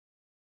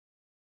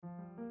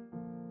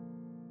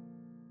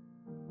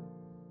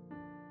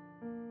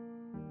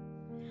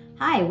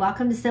Hi,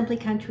 welcome to Simply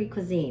Country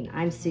Cuisine.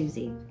 I'm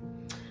Susie.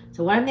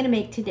 So what I'm going to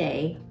make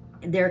today,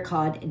 they're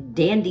called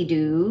Dandy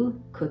Do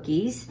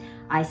cookies.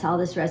 I saw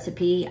this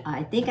recipe,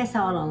 I think I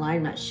saw it online,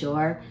 I'm not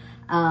sure,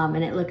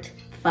 and it looked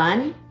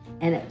fun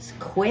and it's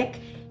quick,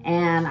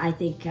 and I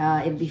think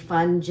it'd be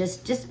fun,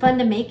 just fun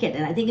to make it,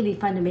 and I think it'd be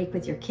fun to make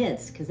with your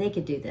kids because they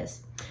could do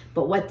this.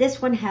 But what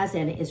this one has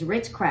in it is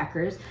Ritz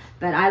crackers,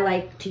 but I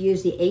like to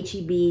use the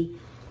H-E-B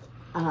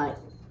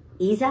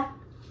Isa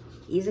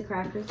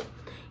crackers.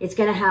 It's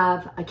gonna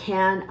have a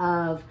can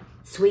of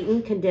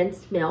sweetened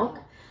condensed milk.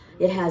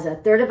 It has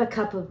 1/3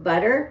 cup of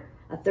butter,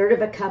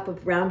 1/3 cup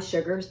of brown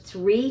sugar,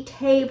 3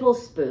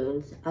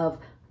 tablespoons of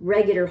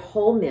regular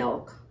whole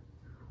milk,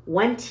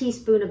 1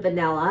 teaspoon of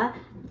vanilla.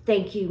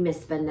 Thank you,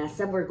 Miss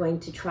Vanessa. We're going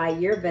to try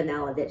your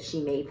vanilla that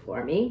she made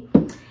for me.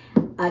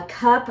 A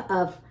cup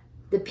of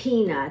the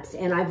peanuts,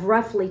 and I've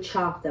roughly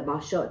chopped them.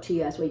 I'll show it to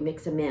you as we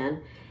mix them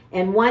in.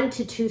 And 1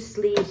 to 2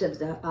 sleeves of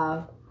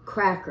the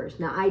crackers.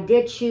 Now I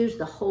did choose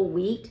the whole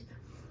wheat.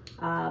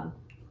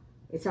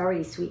 It's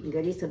already sweet and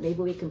goody, so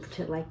maybe we can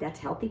pretend like that's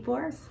healthy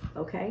for us,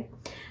 okay?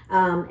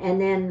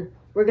 And then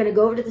we're gonna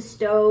go over to the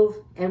stove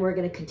and we're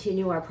gonna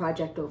continue our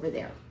project over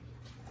there.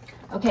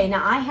 Okay,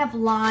 now I have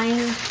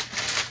lined,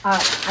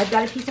 I've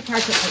got a piece of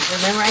parchment paper.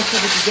 Remember I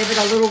said we could give it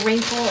a little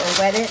wrinkle or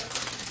wet it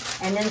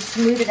and then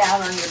smooth it out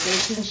on your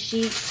baking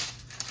sheet.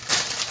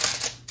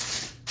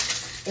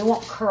 It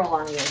won't curl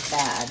on you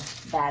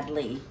as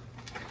badly.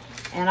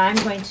 And I'm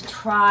going to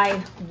try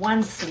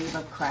 1 sleeve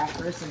of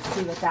crackers and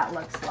see what that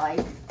looks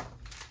like.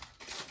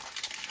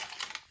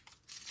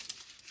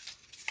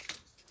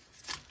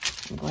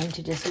 I'm going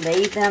to just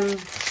lay them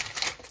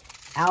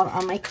out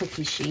on my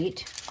cookie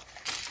sheet.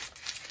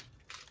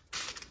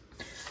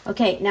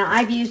 Okay, now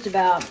I've used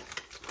about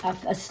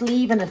a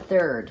sleeve and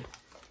 1/3.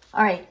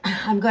 All right,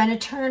 I'm going to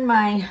turn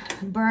my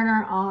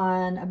burner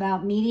on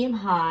about medium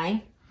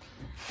high.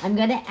 I'm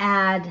going to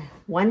add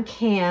 1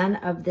 can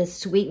of this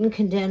sweetened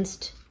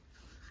condensed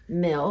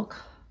milk.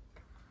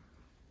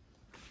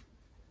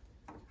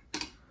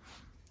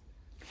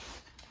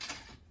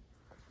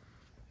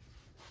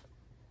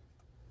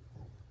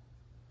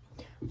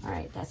 All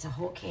right, that's a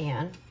whole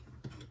can.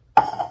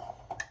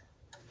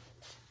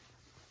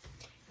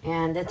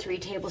 And the 3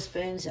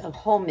 tablespoons of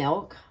whole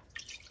milk.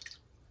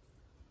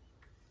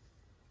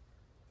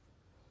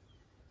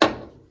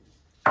 And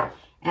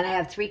I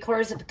have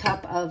 3/4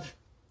 cup of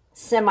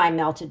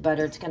semi-melted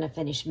butter. It's going to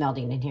finish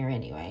melting in here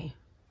anyway.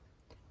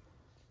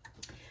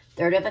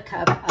 1/3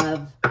 cup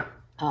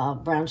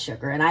of brown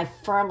sugar, and I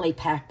firmly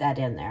packed that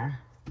in there.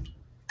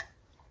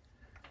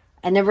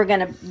 And then we're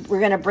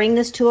gonna bring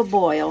this to a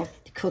boil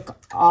to cook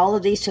all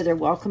of these so they're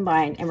well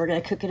combined, and we're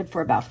gonna cook it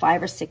for about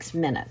 5 or 6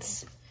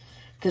 minutes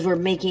because we're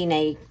making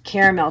a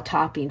caramel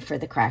topping for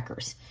the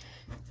crackers.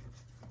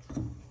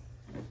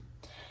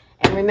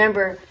 And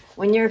remember,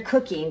 when you're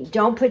cooking,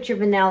 don't put your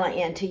vanilla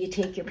in until you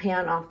take your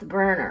pan off the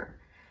burner.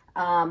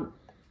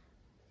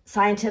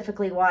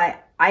 Scientifically, why?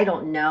 I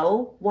don't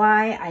know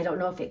why. I don't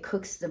know if it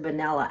cooks the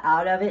vanilla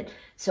out of it.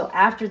 So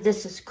after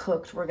this is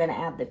cooked, we're gonna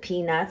add the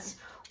peanuts,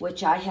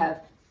 which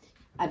I've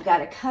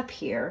got a cup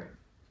here,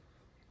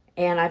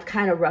 and I've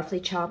kind of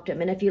roughly chopped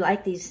them. And if you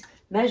like these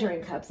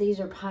measuring cups, these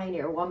are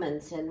Pioneer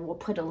Woman's, and we'll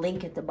put a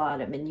link at the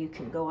bottom, and you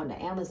can go onto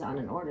Amazon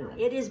and order them.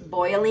 It is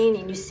boiling,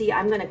 and you see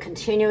I'm gonna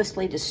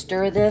continuously to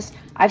stir this.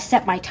 I've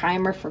set my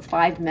timer for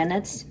 5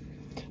 minutes,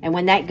 and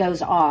when that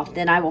goes off,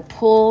 then I will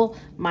pull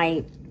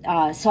my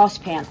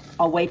saucepan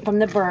away from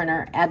the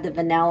burner, add the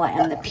vanilla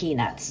and the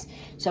peanuts.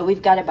 So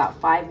we've got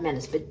about 5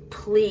 minutes, but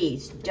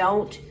please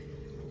don't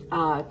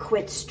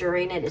quit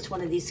stirring it. It's one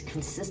of these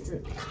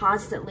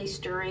constantly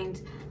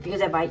stirrings,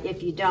 because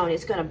if you don't,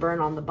 it's gonna burn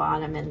on the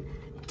bottom and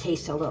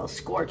taste a little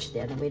scorched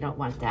then, and we don't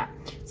want that.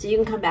 So you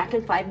can come back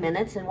in 5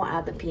 minutes and we'll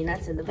add the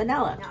peanuts and the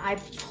vanilla. Now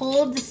I've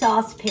pulled the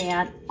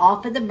saucepan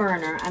off of the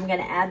burner. I'm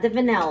gonna add the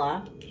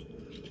vanilla.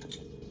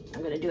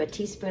 I'm gonna do a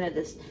teaspoon of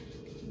this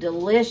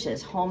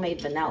delicious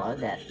homemade vanilla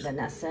that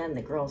Vanessa and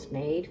the girls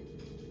made,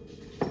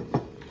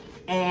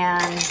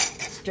 and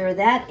stir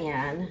that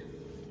in.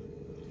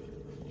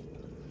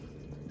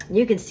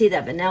 You can see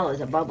that vanilla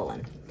is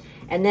bubbling.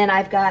 And then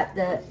I've got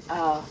the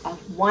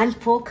 1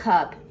 full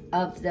cup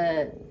of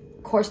the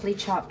coarsely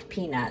chopped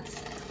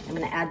peanuts. I'm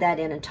gonna add that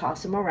in and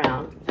toss them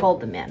around,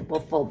 fold them in. We'll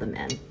fold them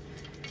in.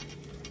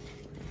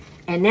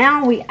 And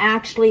now we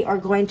actually are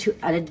going to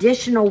an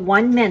additional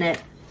 1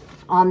 minute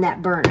on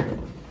that burner.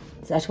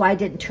 So that's why I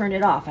didn't turn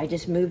it off. I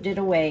just moved it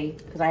away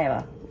because I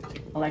have an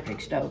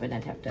electric stove and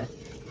I'd have to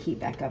heat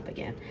back up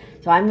again.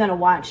 So I'm gonna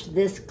watch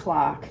this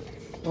clock.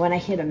 When I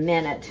hit a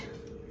minute,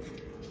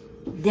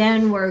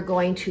 then we're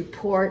going to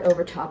pour it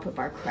over top of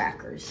our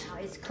crackers. Now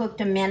it's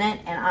cooked a minute,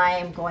 and I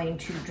am going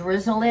to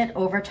drizzle it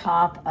over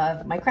top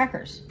of my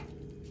crackers.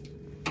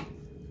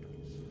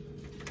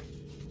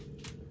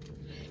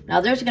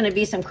 Now there's gonna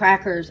be some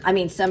crackers,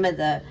 some of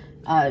the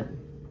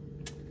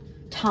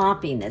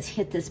topping that's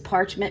hit this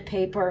parchment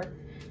paper.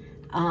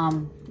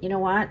 You know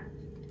what?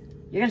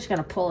 You're just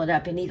gonna pull it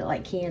up and eat it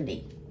like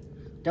candy.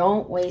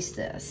 Don't waste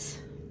this.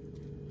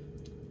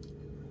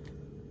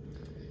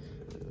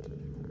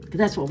 because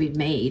that's what we've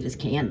made is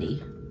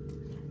candy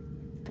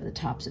for the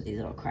tops of these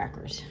little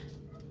crackers.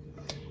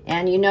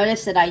 And you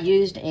notice that I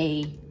used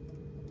a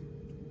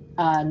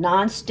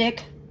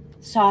non-stick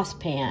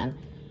saucepan,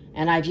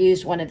 and I've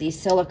used one of these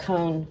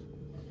silicone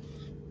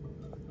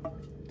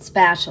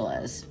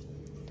spatulas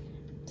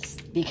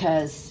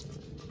because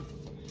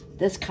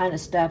this kind of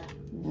stuff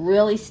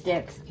really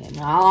sticks. Okay,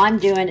 now all I'm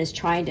doing is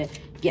trying to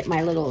get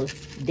my little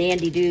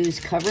dandy-doos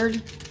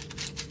covered.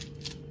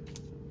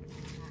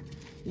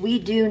 We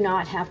do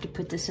not have to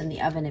put this in the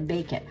oven and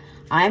bake it.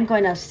 I'm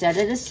going to set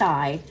it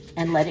aside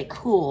and let it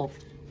cool.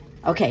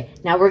 Okay,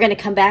 now we're going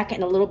to come back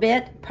in a little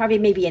bit, probably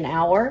maybe an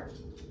hour,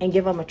 and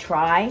give them a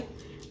try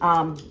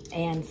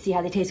and see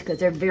how they taste, because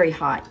they're very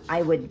hot.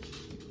 I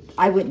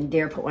wouldn't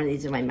dare put one of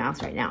these in my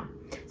mouth right now.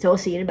 So we'll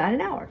see you in about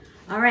an hour.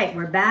 All right,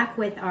 we're back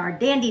with our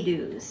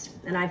dandy-doos,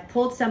 and I've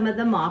pulled some of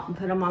them off and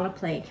put them on a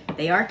plate.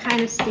 They are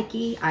kind of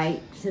sticky.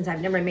 Since I've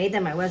never made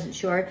them, I wasn't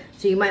sure.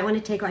 So you might want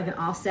to take like an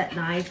offset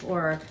knife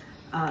or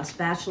a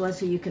spatula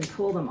so you can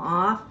pull them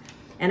off.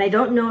 And I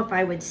don't know if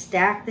I would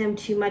stack them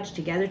too much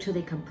together till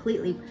they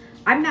completely,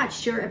 I'm not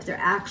sure if they're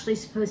actually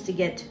supposed to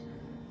get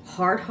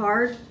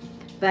hard,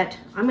 but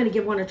I'm gonna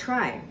give one a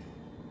try.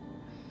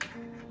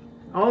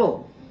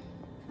 Oh,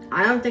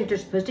 I don't think they're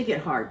supposed to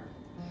get hard.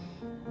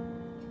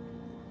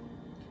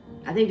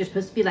 I think they're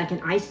supposed to be like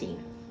an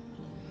icing.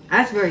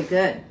 That's very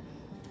good.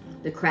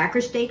 The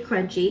crackers stayed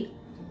crunchy,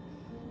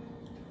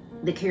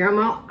 the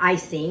caramel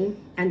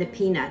icing, and the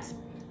peanuts.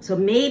 So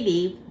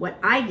maybe what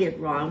I did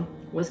wrong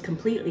was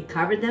completely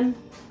cover them.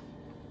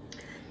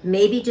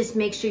 Maybe just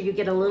make sure you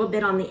get a little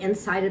bit on the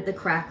inside of the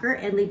cracker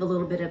and leave a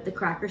little bit of the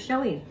cracker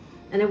showing,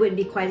 and it wouldn't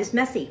be quite as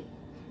messy.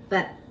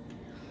 But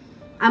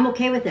I'm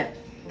okay with it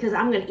because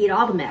I'm gonna eat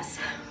all the mess.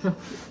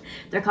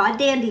 They're called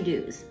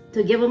dandy-doos.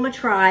 So give them a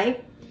try,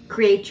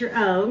 create your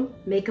own,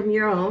 make them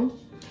your own.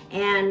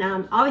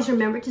 And always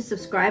remember to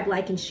subscribe,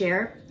 like, and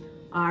share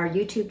our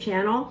YouTube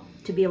channel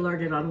to be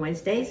alerted on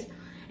Wednesdays.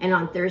 And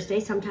on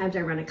Thursday, sometimes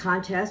I run a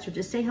contest or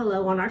just say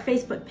hello on our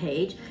Facebook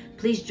page.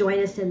 Please join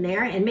us in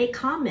there and make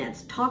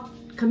comments,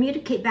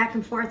 communicate back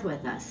and forth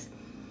with us.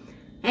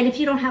 And if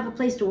you don't have a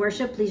place to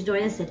worship, please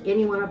join us at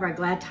any one of our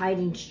Glad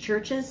Tidings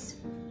churches.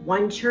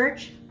 One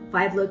church,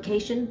 5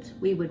 locations.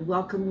 We would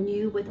welcome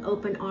you with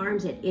open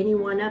arms at any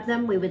one of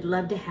them. We would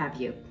love to have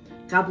you.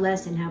 God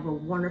bless and have a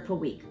wonderful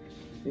week.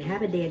 And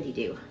have a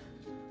dandy-do.